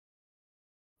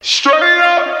Straight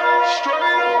up, straight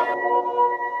up.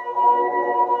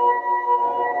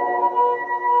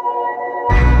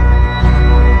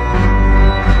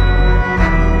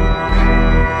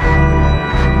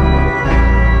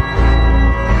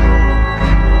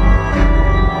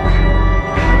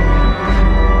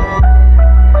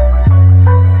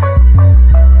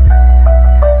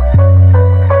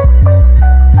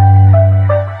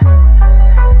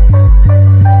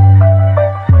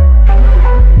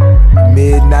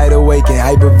 Midnight awaken,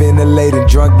 hyperventilating,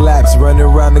 drunk laps, running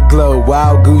around the globe,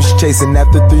 wild goose chasing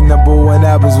after 3 #1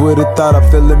 albums. Would've thought I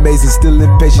feel amazing, still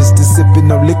impatient, still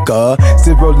sipping on liquor,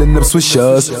 still rolling up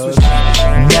swishers.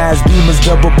 Nas Beamers,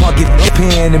 double pocket,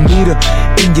 pen and meter.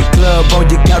 In your club, on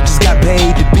your couch, just got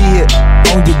paid to be it.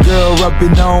 On your girl,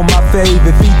 rubbing on my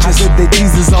favorite features. I said that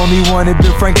Jesus only wanted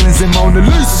Bill Franklin's and Mona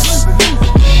Lisa's.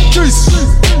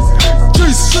 Jesus,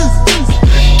 Jesus,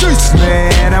 Jesus.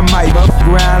 Man, I might up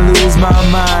around, lose my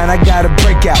mind. I gotta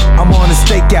break out, I'm on a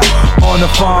stakeout, on the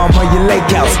farm or your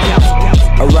lake house.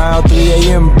 Around 3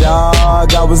 a.m.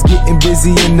 dog, I was getting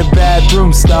busy in the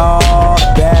bathroom stall.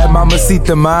 Bad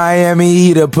mamacita, Miami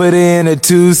heater, put her in a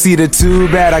 2-seater. Too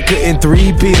bad I couldn't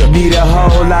 3-peat her. Need a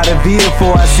whole lot of Vita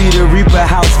before I see the Reaper.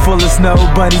 House full of snow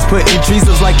bunnies, putting trees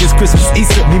up like it's Christmas,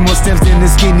 Easter. Need more stems than the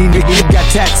skinny nigga, got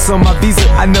tax on my visa.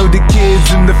 I know the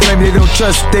kids in the flame, they don't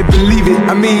trust, they believe it.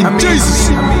 I mean Jesus,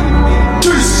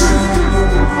 Jesus,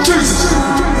 Jesus,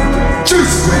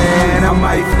 Jesus. Man, I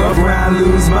might fuck around,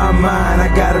 lose my mind. I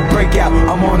gotta break out,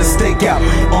 I'm on a stakeout,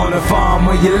 on a farm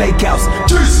or your lake house.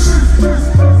 Jesus,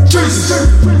 Jesus,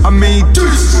 I mean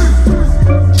Jesus,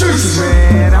 Jesus.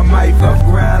 Man, I might fuck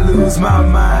around, lose my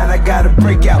mind. I gotta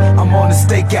break out, I'm on a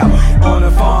stakeout, on a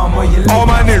farm or your lake house. All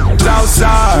my niggas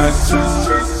outside,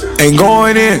 ain't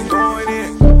going in.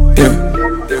 Yeah.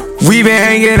 We been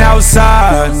hanging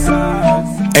outside,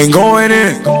 ain't going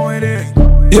in.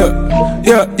 Yeah,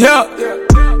 yeah, yeah,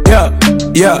 yeah,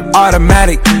 yeah,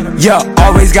 automatic. Yeah,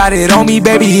 always got it on me,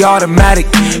 baby, automatic.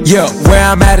 Yeah, where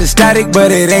I'm at is static,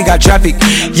 but it ain't got traffic.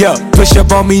 Yeah, push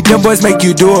up on me, them boys make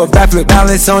you do a backflip.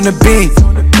 Balance on the beam,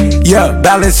 yeah,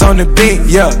 balance on the beam,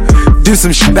 yeah. Do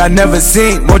some shit I never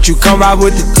seen, won't you come ride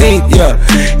with the team, yeah.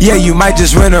 Yeah, you might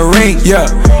just win a ring, yeah.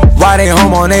 Why they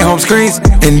home on they home screens?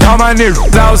 And all my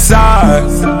niggas outside,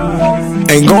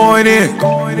 ain't going in,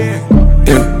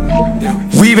 yeah.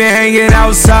 We been hanging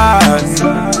outside,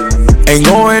 ain't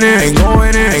going in, ain't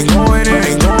going in, ain't going in,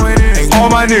 ain't going in. All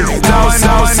my niggas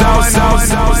outside.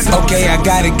 Okay, I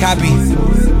got it copy.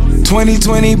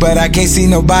 2020, but I can't see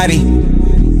nobody.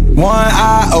 One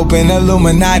eye open,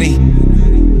 Illuminati.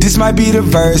 This might be the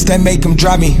verse that make them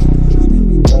drop me.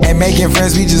 Ain't making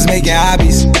friends, we just making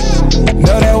hobbies.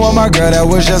 Know that was my girl, that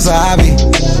was just a hobby.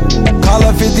 Call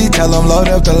her 50, tell them load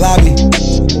up the lobby.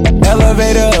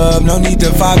 Elevator up, no need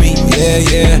to find me. Yeah,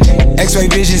 yeah. X-ray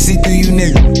vision, see through you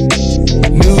nigga.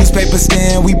 Newspaper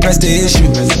scan, we press the issue.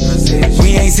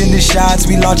 We ain't sending shots,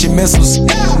 we launching missiles.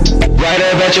 Right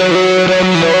up at your hood,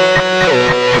 I'm low.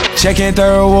 Checking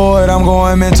third ward, I'm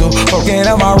going mental. Working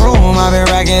up my room, I've been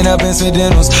racking up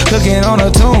incidentals. Cooking on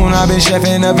a tune, I've been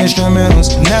chefing up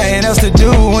instrumentals. Nothing else to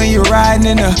do when you're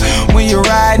riding in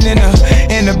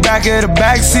the back of the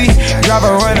backseat.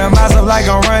 Driver running myself like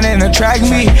I'm running a track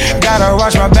meet. Gotta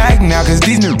watch my back now, cause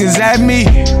these niggas at me.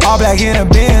 All black in the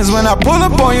Benz when I pull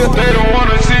up on you. They don't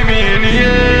wanna see me in the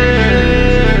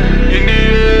air, in the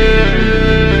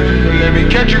air. Let me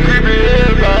catch you creeping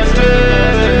here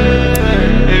bastard,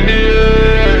 in the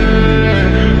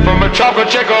air. From a chopper,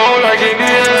 check a hole like in the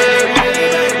air.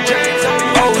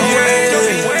 Oh yeah, oh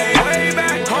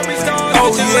yeah,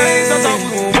 oh yeah.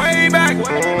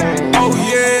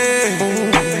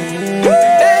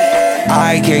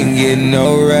 I can't get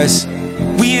no rest.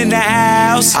 We in the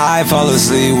house. I fall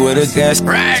asleep with a desk.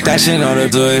 Stashing on the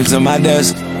toy to my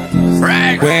desk.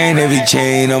 Wearing every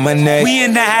chain on my neck. We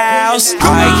in the house.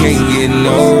 I can't get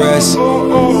no rest.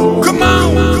 Come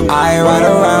on. I ride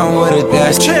around with a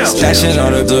desk. Stashing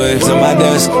on the toy to my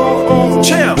desk.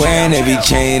 Wearing every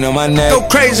chain on my neck. Go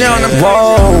crazy on them.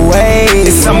 Whoa, hey,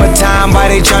 it's summertime, why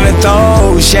they tryna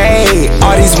throw shade?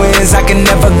 All these wins, I can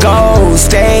never go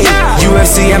stay.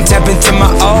 UFC, I'm tapping to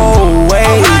my old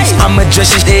ways. I'ma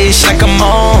dress your dish like I'm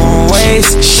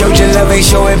always. Showed your love, ain't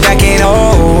show it back, ain't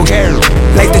okay.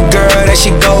 Like the girl that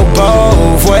she go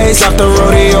both ways. Drop the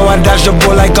rodeo, I dodged the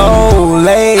bull like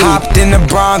Olay. Hopped in the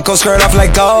Bronco, skirt off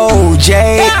like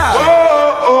OJ.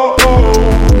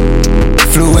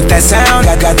 Flew with that sound,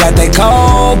 got that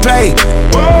Coldplay.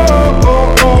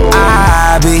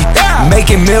 be.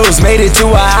 Making meals, made it to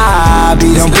a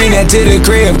hobby. Don't bring that to the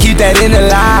crib, keep that in the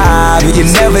lobby. You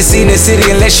never seen the city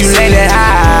unless you land at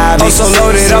high. Also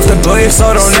loaded off the blade,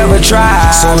 so don't ever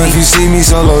try. So if you see me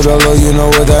solo dolo, you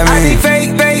know what that means. I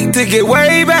be fake to get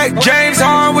way back. James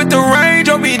Harden with the range,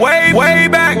 on me way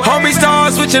back. Homie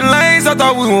stars switching lanes, I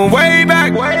thought we went way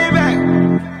back.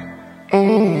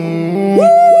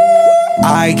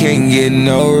 I can't get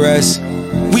no rest.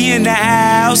 We in the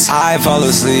house. I fall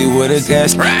asleep with a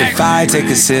guest. If I take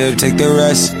a sip, take the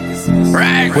rest.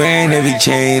 Wearing every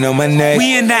chain on my neck.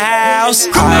 We in the house.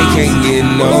 I can't get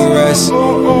no rest.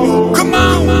 Come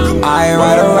on. I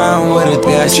ride around with a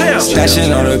guest.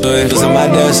 Stashing all the bills on my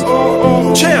desk.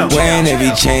 Wearing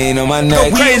every chain on my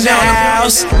neck. We in the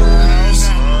house.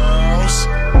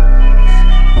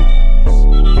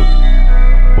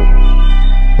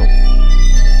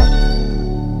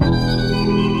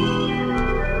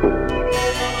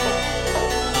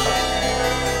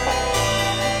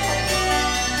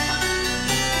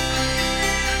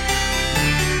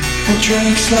 I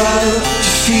drink slow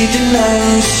to feed the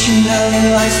nose. You know he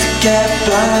likes to get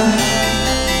blown.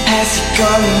 Has he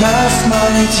got enough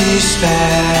money to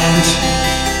spend?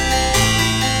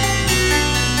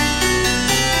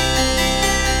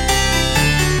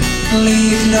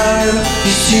 Leave no,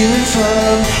 he's to and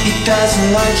from. He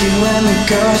doesn't like you when the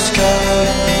girls go.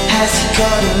 Has he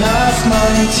got enough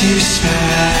money to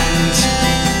spend?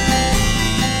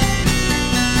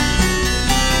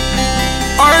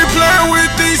 I ain't playing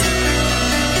with these.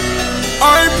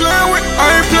 I ain't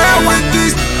playing with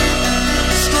these.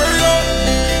 Straight up.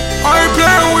 I ain't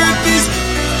playing with these.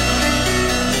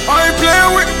 I ain't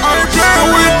playing with these. I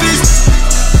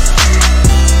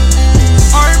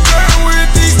ain't playing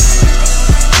with these.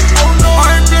 Oh no,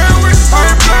 I ain't playing with these. I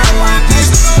ain't playing with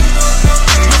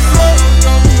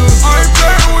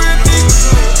these.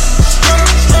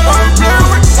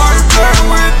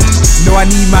 Know I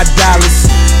need my dollars.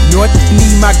 Know I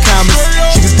need my commas.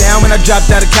 She was down when I dropped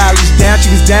out of college. Down,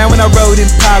 she was down when I rode in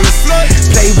Impalas.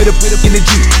 Played with her in the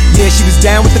Jeep. Yeah, she was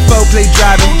down with the four-play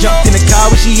driving. Jumped in the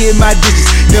car when she hit my digits.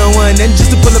 No one, nothing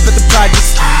just to pull up at the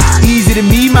projects. Easy to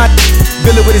me, my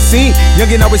Villa with a scene.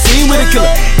 Youngin' always seen with a killer.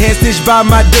 Hand stitched by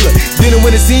my dealer. Dinner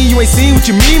with a scene, you ain't seen what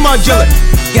you mean, Margilla.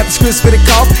 Got the scripts for the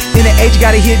cough. In the age,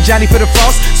 gotta hit Johnny for the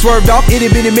frost. Swerved off, it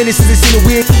had been a minute since they seen a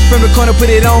weird from the corner, put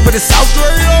it on for the south.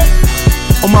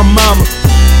 On my mama,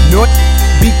 know it,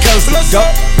 because go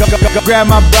grab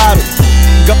my bottle,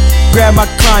 go grab my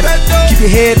chronic. Keep your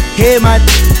head my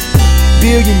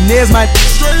billionaires, my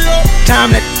time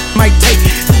that might take.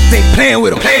 They ain't playing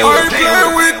with them. I ain't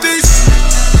playing with these.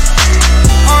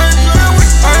 I ain't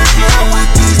playing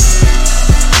with these.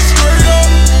 Straight up.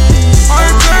 I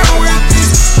ain't playing with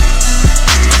these.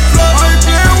 I ain't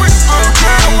playing with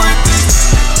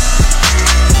these.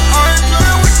 I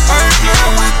ain't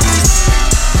playing with these.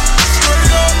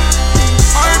 Straight up.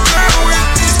 I ain't playing with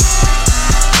these.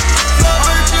 I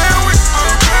ain't playing with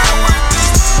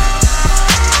these.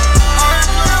 I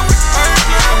ain't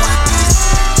playing with these.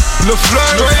 Le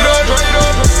Flood.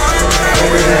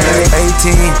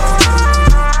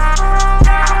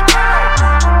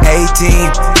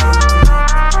 18.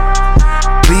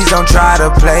 Please don't try to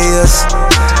play us.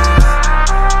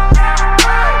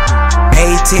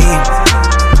 18.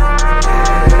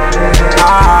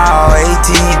 Oh,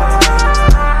 18.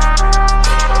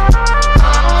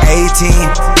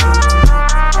 18.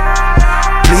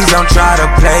 Please don't try to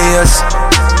play us.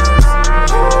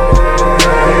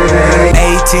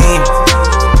 18.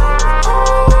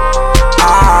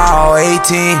 Oh,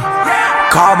 18.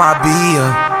 Call my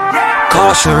Bia.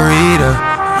 Call Sharita.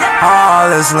 Oh,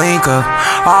 let's link up.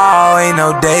 Oh, ain't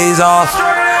no days off.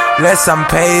 Less I'm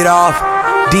paid off.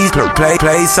 These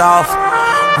play soft.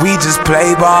 We just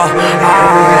play ball.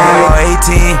 Oh,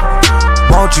 18.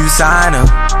 Won't you sign up?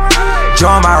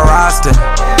 Join my roster.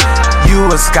 You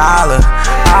a scholar.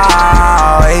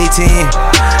 Oh, 18.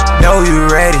 Know you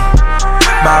ready.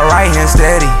 My right hand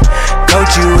steady.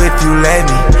 Coach you if you let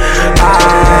me.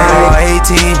 Oh,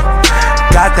 18.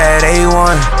 Got that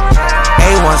A1.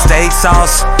 A1 steak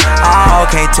sauce. Oh,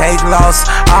 can't take loss.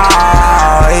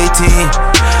 Oh, 18.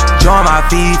 Join my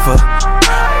FIFA.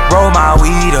 Roll my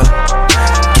weed up.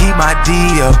 Keep my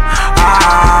D up.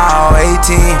 Oh,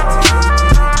 18.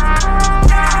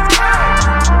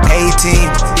 18.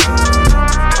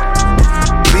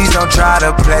 Please don't try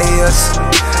to play us.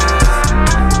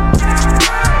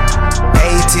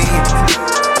 18.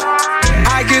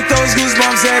 I get those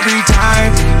goosebumps every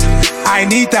time. I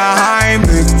need the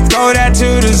Heimlich, throw that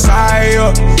to the side.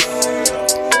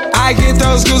 I get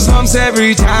those goosebumps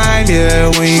every time, yeah.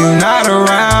 When you're not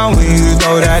around, when you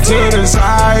throw that to the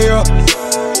side.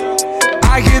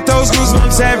 those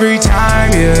goosebumps every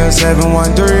time, yeah.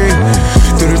 713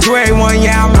 through the 281,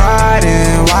 yeah, I'm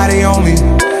riding. Why they on me?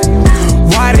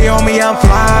 Why they on me? I'm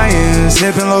flying,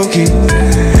 sipping low key.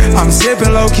 I'm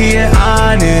sipping low key and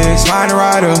Onyx, find a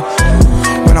rider.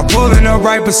 When I'm pulling up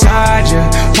right beside you,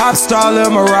 pop star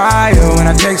Lil Mariah. When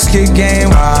I text kick game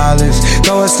wireless,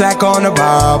 throw a stack on the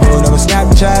Bible. Never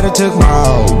Snapchat or took my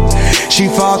own. She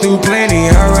fall through plenty,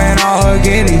 her and all her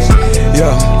guineas.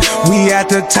 Yeah, we at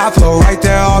the top floor, right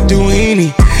there off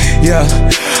Duini. Yeah,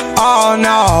 oh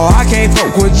no, I can't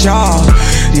fuck with y'all.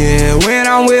 Yeah, when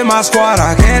I'm with my squad,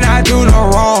 I cannot do no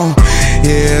wrong.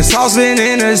 Yeah, saucing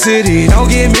in the city, don't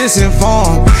get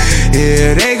misinformed.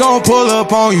 Yeah, they gon' pull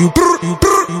up on you.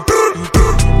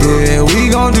 Yeah, we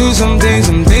gon' do some things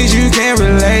you can't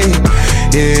relate.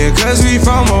 Yeah, cause we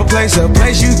from a place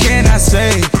you cannot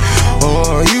stay.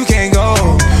 Or you can't go,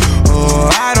 or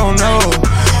I don't know.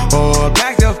 Or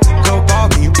back the fuck up off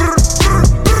me.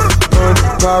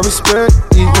 My respect,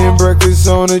 eating breakfast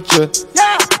on the jet.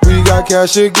 We got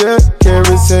cash to get,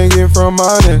 carrots hanging from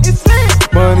my neck.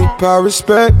 Money, power,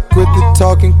 respect, quit the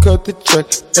talking, cut the check.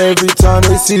 Every time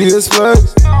they see us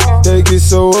flex, they get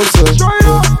so upset.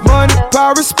 Yeah. Money,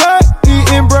 power, respect,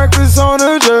 eating breakfast on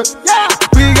the jet.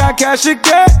 We got cash to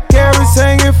get, carrots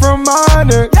hanging from my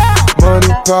neck.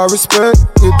 Money, power, respect,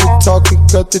 quit the talking,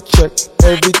 cut the check.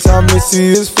 Every time they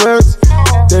see us flex,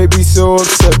 they be so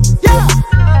upset.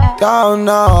 Don't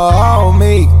know on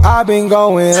me, I been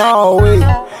going all week.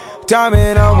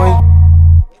 Timing on me,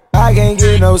 I can't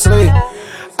get no sleep.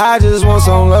 I just want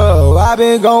some love, I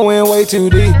been going way too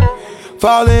deep.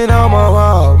 Falling on my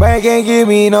wall, man can't give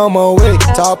me no more weight.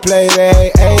 Top play,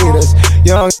 they hate us.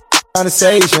 Young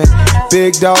conversation,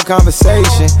 big dog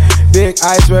conversation, big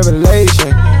ice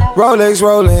revelation. Rolex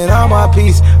rolling on my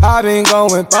piece, I been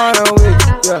going on a week.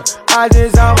 Yeah, I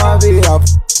just on my beat, I'm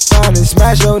trying to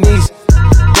smash your knees.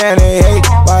 Man, they hate,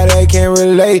 why they can't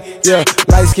relate, yeah.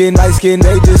 Light skin,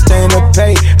 they just tend to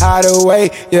pay, hide away,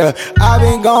 yeah. I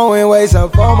been going way, so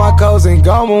for my coats and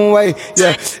going away,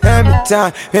 yeah. Every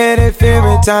time, and it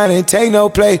filming time, ain't take no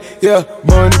play, yeah.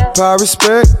 Money, power,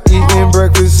 respect, eating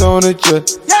breakfast on the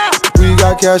jet. We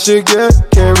got cash to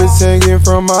get, carrots hanging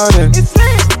from my neck.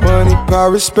 Money, power,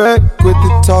 respect, quit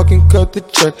the talking, cut the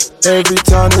check. Every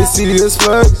time they see us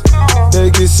flex, they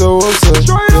get so upset,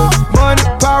 yeah. Money,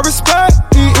 power, respect,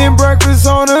 eating breakfast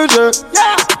on the jet.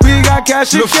 We got cash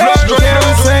to get,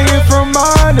 carrots hanging from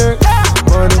my neck.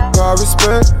 Money, power,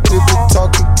 respect, quit the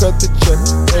talking, cut the check.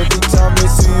 Every time they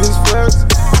see us flex,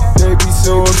 they be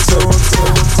so upset.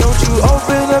 Don't you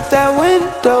open up that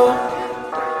window,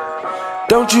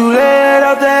 don't you let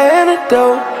out that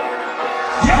antidote.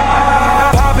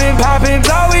 Poppin',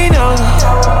 all we know.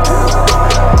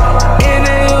 In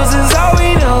the hills is all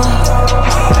we know.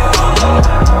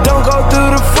 Don't go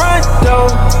through the front door.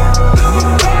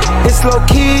 It's low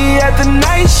key at the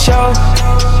night show.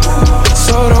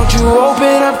 So don't you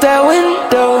open up that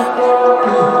window,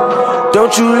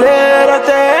 don't you let out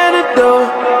the antidote.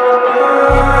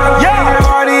 Yeah,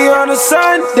 party on a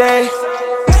Sunday,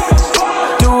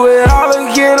 do it all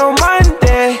again on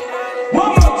Monday.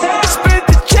 Split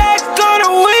the check on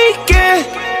a weekend,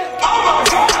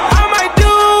 I might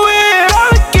do it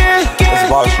all again.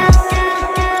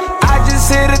 I just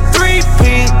hit a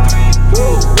 3-peat,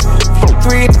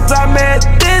 3 hits I met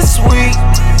this week.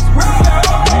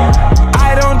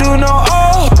 I don't do no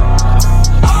O,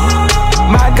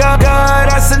 my God,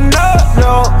 that's a no.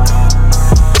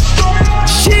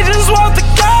 She just want the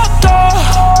condo,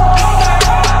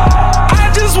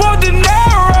 I just want the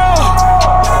narrow.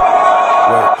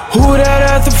 Who that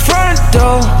at the front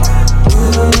door?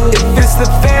 If it's the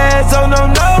feds, oh no.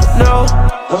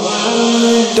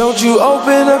 Don't you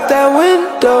open up that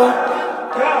window,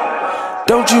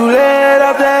 don't you let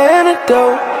out that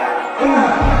antidote.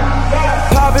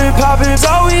 Poppin', is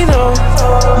all we know.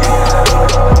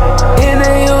 In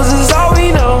the hills is all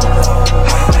we know.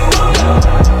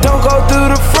 Don't go through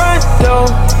the front door.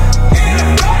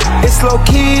 It's low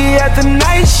key at the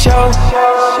night show.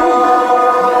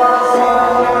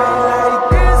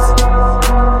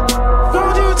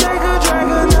 Don't you take a drink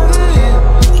another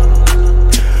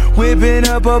hit. Whipping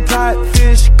up a pot,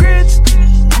 fish grits.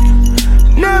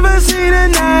 Never seen a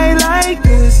night like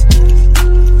this.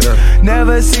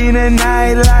 Never seen a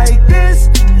night like this.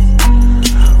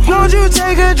 Won't you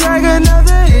take a drag,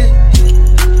 another hit?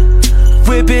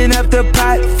 Whipping up the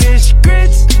pot, fish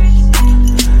grits.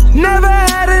 Never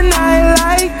had a night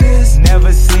like this.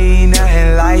 Never seen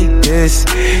nothing like this.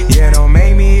 Yeah, don't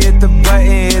make me hit the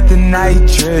button, hit the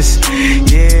nitrous.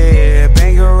 Yeah,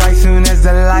 bang it right soon as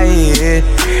the light hit.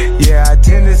 Yeah, I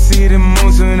tend to see the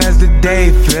moon soon as the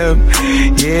day flip.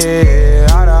 Yeah,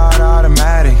 all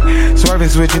been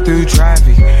switching through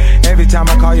traffic. Every time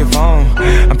I call your phone,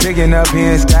 I'm picking up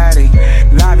hearing static.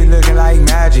 Lobby looking like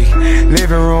magic.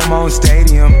 Living room on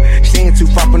stadium. Staying too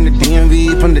far from the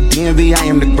DMV. From the DMV, I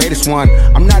am the greatest one.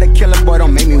 I'm not a killer, boy,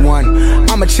 don't make me one.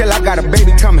 I'm a chill, I got a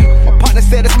baby coming. My partner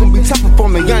said it's gonna be tougher for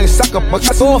me. Young sucker, but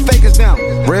I saw fakers now.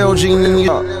 Real G in New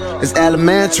York. It's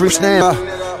elementary stand.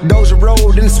 Doja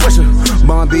Road in the Swisher.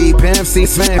 Bun B, Pimp C,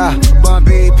 Slam. Bun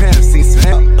B, Pimp C,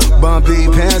 Slam. Bun B,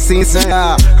 Pimp C,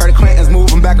 Slam. Heard the Clintons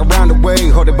moving back around the way.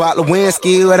 Hold the bottle of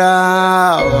whiskey with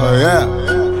us. Oh,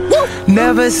 yeah.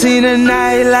 Never seen a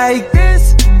night like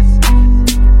this.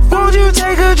 Won't you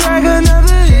take a drag,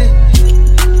 another hit?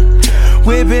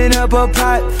 Whipping up a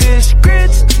pot, fish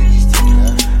grits.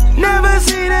 Never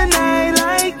seen a night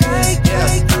like this.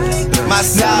 My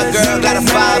side girl got a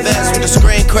 5S with the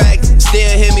screen cracked.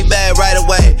 Still hit me back right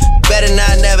away. Better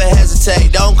not never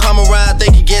hesitate. Don't come around,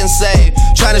 think you're getting saved.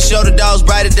 Trying to show the dogs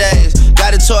brighter days.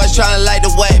 Got a torch trying to light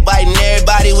the way. Biting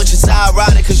everybody, which is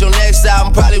ironic, cause your next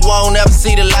album probably won't ever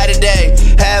see the light of day.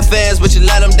 Have fans, but you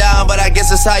let them down. But I guess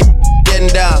that's how you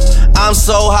getting down. I'm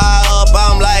so high up,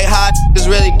 I'm like, how is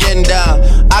really getting down?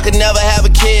 I could never have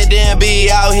a kid, then be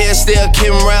out here still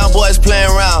kidding around, boys playing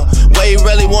around. Where you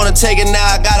really wanna take it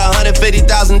now? I got $150,000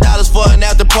 for an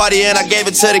after party, and I gave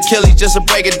it to the killies just to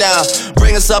break it down.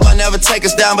 Bring us up, I never take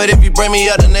us down, but if you bring me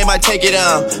up, then they might take it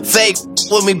down. Fake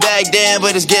with me back then,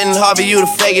 but it's getting hard for you to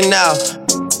fake it now.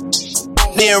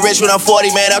 Being rich when I'm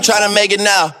 40, man, I'm trying to make it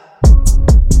now.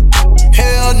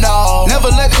 Hell no, never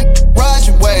let it ride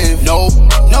your wave. No,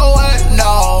 no way,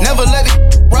 no. Never let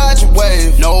it ride your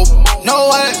wave. No, no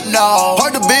way, no.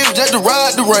 Hard to binge just to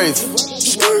ride the rave.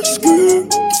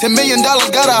 $10 million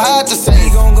gotta hide to say. We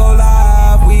gon' go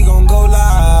live, we gon' go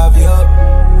live, yup.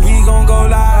 We gon' go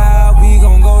live, we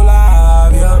gon' go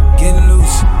live, yup. Getting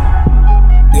loose,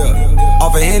 yeah.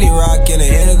 Off a Henny Rock and a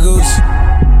Henny Goose,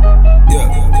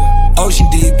 yeah. Ocean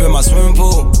deep in my swimming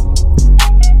pool,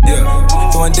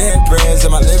 yeah. Throwing dead prayers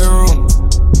in my living room,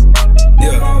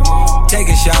 yeah.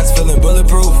 Taking shots, feeling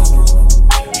bulletproof.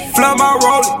 Flood my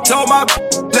roller, told my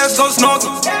let's go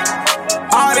snorkel.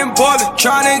 Out in Portland,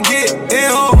 tryna get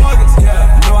in her organs,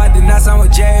 yeah. No, I did not sign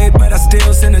with Jay, but I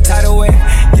still send a tidal wave,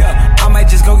 yeah. I might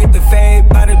just go get the fade,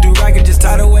 by the do-rag and just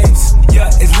tidal waves,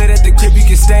 yeah. It's lit at the crib, you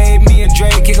can stay. Me and Dre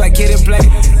kick like kid and play,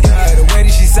 yeah. The way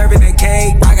that she serving that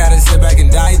cake, I gotta sit back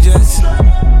and digest.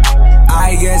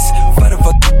 I guess, for the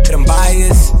fuck that I'm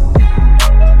biased.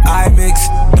 I mix,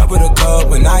 double the cup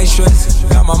when I stress.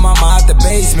 Got my mama out the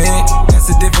basement, that's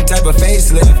a different type of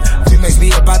facelift. She makes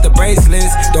me about the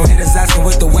bracelets, don't hit us asking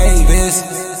what the wave is.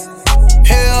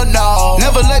 Hell no,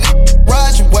 never let it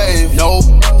ride your wave. No,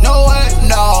 no way,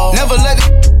 no. Never let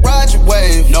it ride your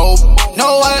wave. No,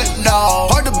 no way, no.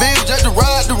 Hard to binge just to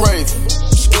ride the rave.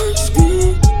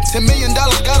 $10 million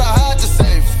gotta hide to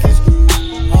save.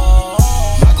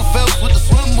 Michael Phelps with the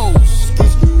swim moves.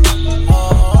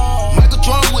 Michael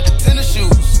Jordan with the tennis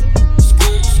shoes.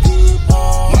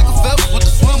 Michael Phelps with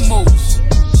the swim moves.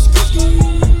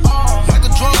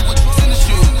 Michael Jordan with the tennis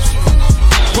shoes.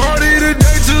 Party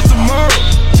today till tomorrow,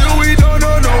 till we don't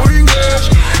know no English.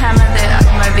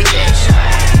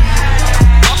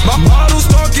 My models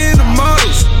talking to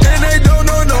models, and they don't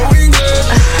know no English.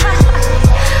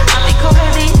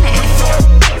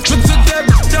 Took that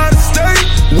bitch out of state,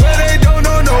 where they don't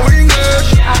know no English.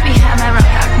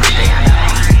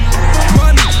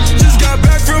 Money just got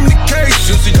back from the case,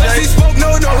 cause he spoke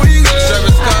no English.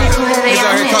 Travis Scott, he's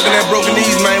out here talking that broken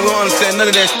knees, man. We don't understand none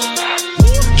of that.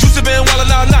 Juicy been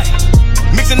wildin' all night,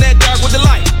 mixing that dark with the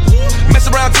light. Mess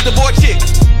around, took the boy chick.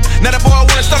 Now the boy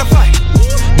wanna start a fight.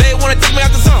 They wanna take me out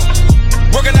the zone.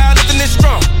 Working out, lifting this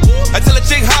strong. I tell a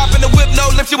chick hop in the whip, no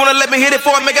lip. She wanna let me hit it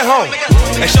before I make it home.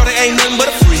 And shorty ain't nothing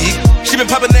but a freak. She been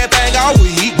popping that thing all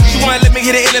week. She wanna let me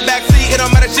hit it in the backseat. It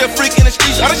don't matter, she a freak in the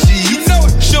streets, all the sheets.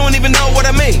 She don't even know what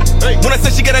I mean. When I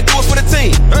say she gotta do it for the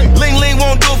team. Ling Ling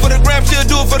won't do it for the gram, she'll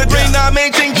do it for the green. Nah, I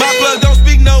mean, ching, my plug don't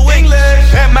speak no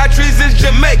English. And my trees is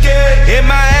Jamaican. In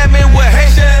Miami with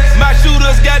Haitians. My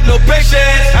shooters got no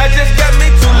patience. I just got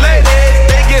me two ladies.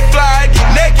 They get fly, get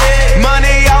naked.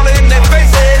 Money all in their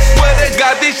faces. Swear they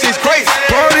got this shit's crazy.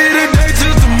 Party today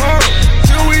till tomorrow,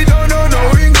 till we don't know no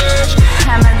English.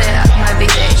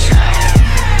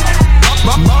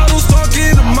 My models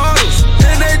talking to models,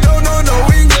 and they don't know no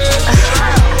English.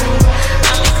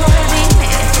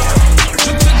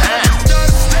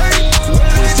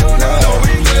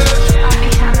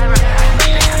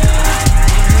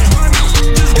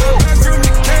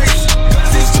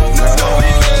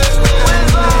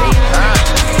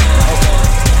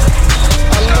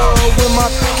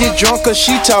 get drunk cause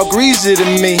she talk greasy to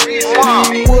me.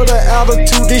 With her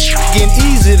attitude, this shit getting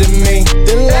easy to me.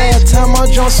 The last time I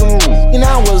drunk some and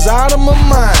I was out of my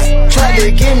mind. Tried to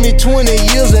give me 20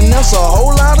 years and that's a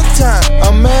whole lot of time.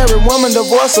 A married woman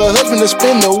divorced her husband to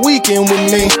spend the weekend with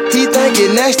me. He think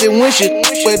it nasty when she,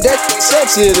 but that's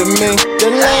sexy to me. The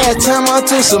last time I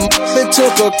took some, they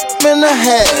took a and a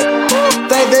half.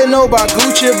 Think they know about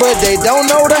Gucci, but they don't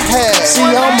know the hat. See,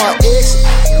 I'm my ex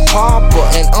popper,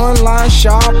 an online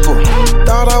shopper.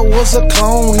 Thought I was a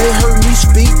clone, they heard me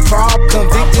speak prop.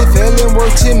 Convicted felon,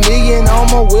 worth 10 million,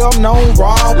 I'm a well-known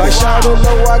robber. Like Shawty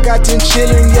Low, I got 10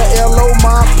 chillin', yeah, LO,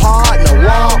 my partner,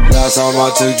 wow. Last time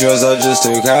I took drugs, I just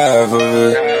took half of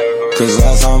it. Cause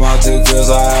last time I took pills,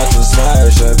 I had to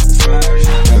smash it.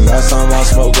 And last time I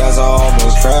smoked gas, I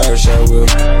almost crashed that whip.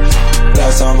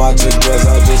 Last time I took drugs,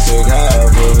 I just took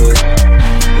half of it.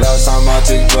 Last time I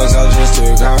took drugs, I just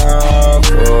took half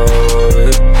of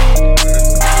it.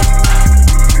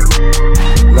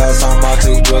 Last time I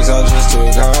took drugs, I just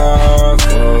took half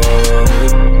of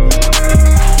it.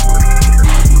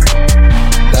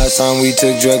 Last time we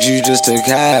took drugs, you just took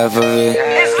half of it.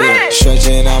 Yeah.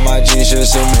 Stretching out my jeans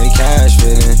just to make cash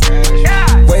fit in.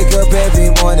 Wake up every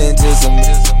morning to some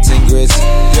grits.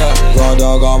 Yeah. Raw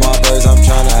dog on my birds, I'm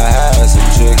tryna have some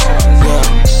chicks. Yeah.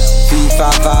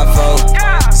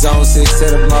 P554, zone 6 to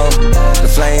the mo. The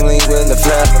flame link with the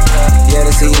flip. Yeah,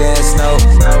 this heat and snow.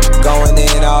 Going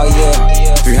in all year,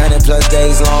 300 plus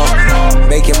days long.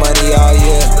 Making money all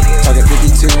year, talking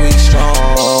 52 weeks strong.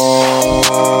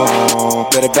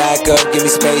 Better back up, give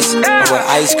me space. With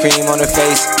ice cream on her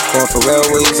face, going for real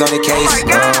Williams on the case.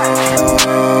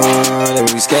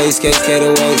 Let me skate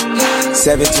away.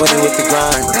 720 with the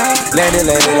grind.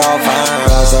 Landed all fine.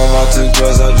 Last time I took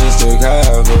drugs, I just took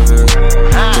half of it.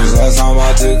 Cause last time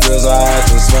I took pills, I had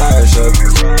to smash up.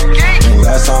 And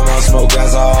last time I smoked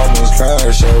gas, I almost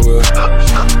crashed that whip.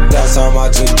 Last time I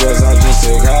took drugs, I just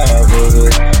took half of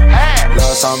it.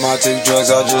 Last time I took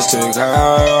drugs, I just took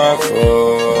half of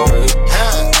it.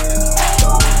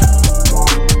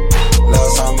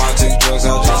 Last time I took drugs, I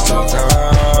just took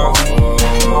half of it.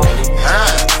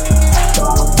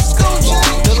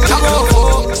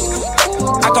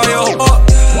 I call your up,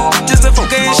 just a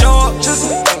fucking show up.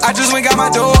 I just went got my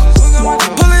door,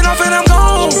 pull it off and I'm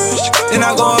gone. Then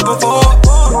I go up before,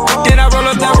 then I roll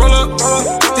up,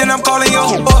 then I'm calling your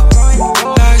up.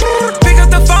 Like, pick up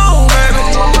the phone, baby.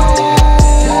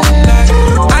 Like,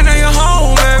 I know you're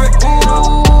home, baby.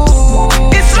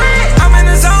 It's lit, I'm in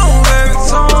the zone, baby.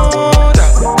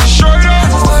 Straight up, I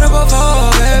just put up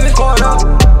before, baby.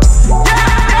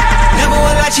 Never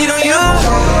will I cheat on you,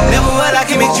 never will I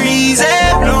commit treason.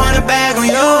 Blowing a bag on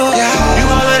you, you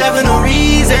all of that for no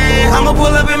reason. I'ma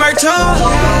pull up in my toe,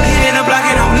 hitting the block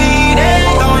and I'm bleeding.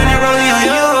 Throwing it rolling on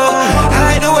you, I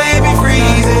like the way it be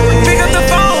freezing. Pick up the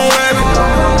phone, baby.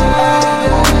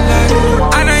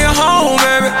 I know you're home,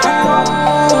 baby.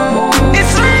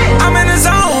 It's lit, I'm in the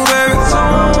zone, baby.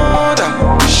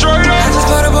 Straight up, I just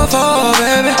put up before,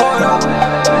 baby.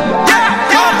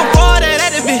 Before that,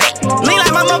 at the bitch, lean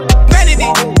like my mother, vanity.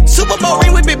 Super Bowl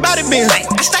ring with big body bins.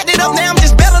 I stacked it up, now I'm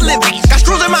just better living. Got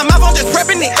screws in my mouth, I'm just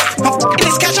prepping it. I'm f***ing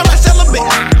this cash, I'm not celibate.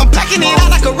 I'm packing it out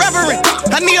like a reverend.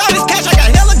 I need all this cash, I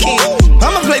got hella king.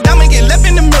 I'ma play dumb and get left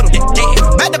in the middle.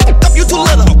 Back the f*** up, you too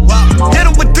little. Hit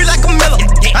him with 3 like a Miller.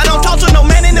 I don't talk to no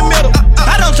man in the middle.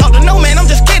 I don't talk to no man, I'm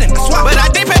just kidding. But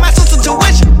I did pay my sister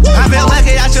tuition. I feel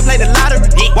lucky I should play the lottery.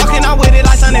 Walking out with it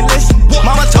like Sunday listen.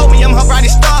 Mama told me I'm her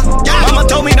brightest star. Mama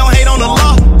told me don't hate on the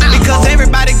law. Because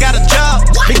everybody got a job.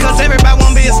 Because everybody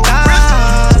won't be a star.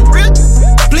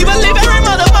 Please believe every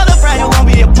mother friend won't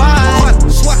be a part.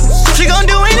 She gon'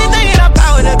 do anything in her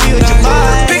power to be with your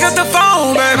vibe. Pick up the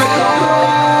phone, baby.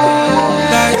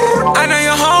 Like, I know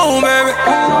you're home, baby.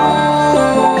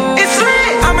 It's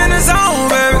lit, I'm in the zone,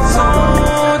 baby.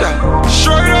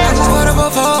 Straight up, I just put up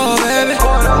before, baby.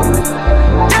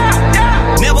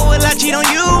 Never will I cheat on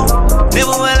you.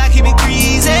 Never will I keep it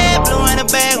greasy. Blowing a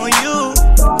bag on you.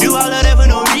 You all of that for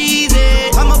no reason.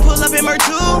 I'ma pull up in my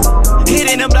two,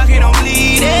 hitting the block and I'm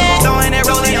bleeding. Throwing that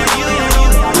rolling on you.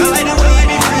 I like the way you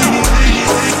be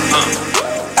breathing.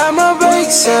 I'm a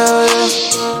bake sale,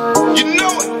 yeah. You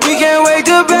know it. We can't wait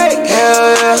to bake,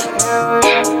 hell yeah.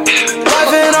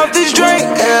 Laughing off this drink,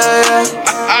 hell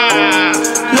yeah.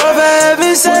 Love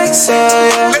having sex, hell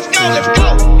yeah. Let's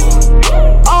go.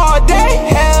 All day,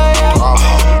 hell yeah. All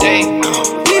day.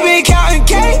 We been counting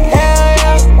cake, hell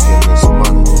yeah.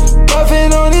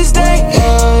 Puffing on this day,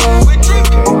 hell yeah.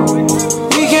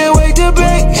 We can't wait to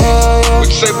bake, hell yeah. What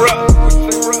you say, bro?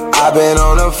 I've been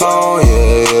on the phone, yeah.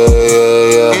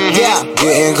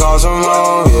 Getting calls from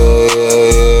home,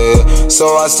 yeah.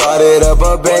 So I started up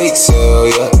a bake sale,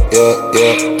 yeah.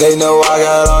 They know I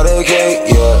got all the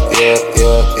cake, yeah.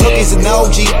 Cookies and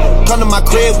OG, come to my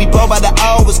crib, we blow by the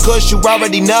O, it's kush, you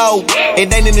already know.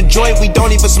 It ain't in the joint, we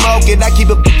don't even smoke it, I keep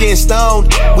it getting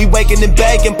stoned. We waking and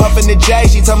baking, puffing the J,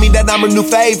 she told me that I'm her new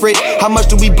favorite. How much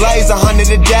do we blaze? 100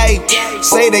 a day.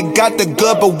 Say they got the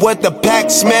good, but what the pack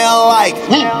smell like?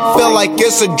 Feel like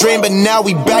it's a dream, but now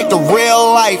we back to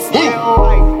real life.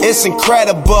 It's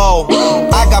incredible.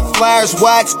 I got flares,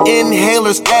 wax,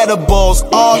 inhalers, edibles,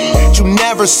 all that you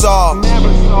never saw.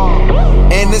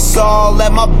 And it's all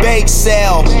at my bake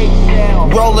sale.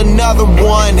 Roll another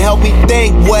one, help me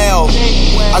think well.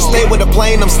 I stay with a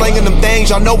plane, I'm slinging them things.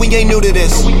 Y'all know we ain't new to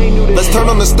this. Let's turn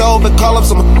on the stove and call up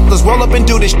some. Let's roll up and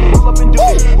do this.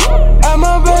 At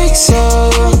my bake sale,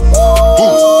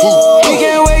 we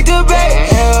can't wait to bake,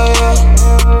 hell yeah.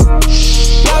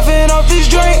 Laughing off this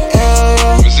drink, hell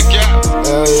yeah.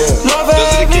 Love for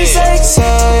heaven's sakes,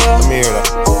 hell yeah. Let me hear that.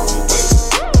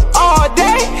 All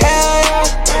day, hell yeah.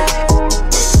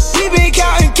 We been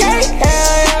counting cake,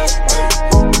 hell yeah.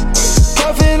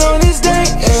 Puffin' on this day,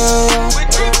 hell yeah.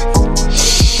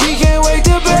 We can't wait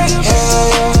to bake, hell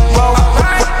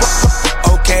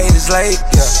yeah. Okay, it's late,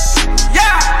 yeah.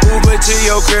 Uber to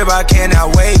your crib, I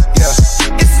cannot wait, yeah.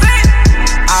 It's late.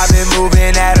 I've been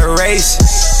moving at a race.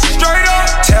 Straight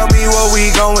up. Tell me what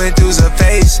we going through's a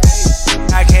phase.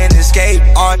 I can't escape,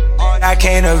 all I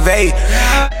can't evade.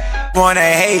 Wanna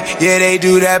hate, yeah, they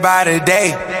do that by the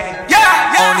day.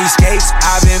 On these skates,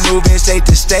 I've been moving state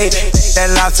to state. That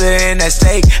lobster and that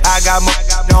steak, I got more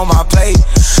on my plate.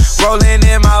 Rolling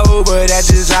in my Uber, that's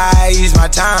just how I ease my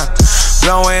time.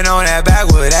 Blowing on that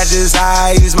backwood, that's just how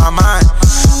I ease my mind.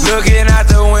 Looking out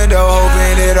the window,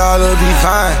 hoping it all'll be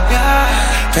fine.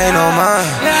 Pay no mind,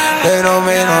 they don't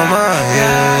pay no mind,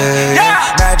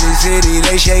 yeah. Magic City,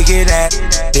 they shaking that,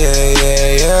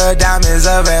 yeah. Diamonds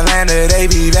of Atlanta, they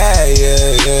be bad,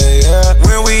 yeah.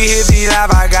 When we hit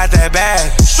B-Live, I got that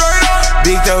bag. Straight up.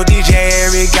 Big Toe DJ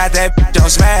Eric got that don't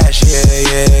smash,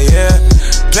 yeah.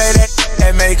 Play that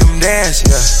make them dance,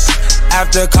 yeah.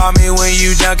 After call me when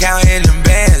you done counting them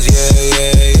bands,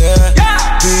 yeah.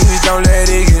 Please don't let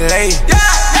it get late.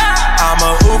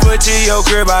 I'ma Uber to your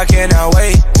crib, I cannot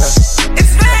wait.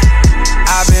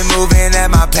 I've been moving at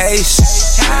my pace.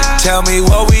 Tell me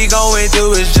what we going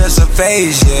through is just a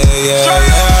phase, yeah.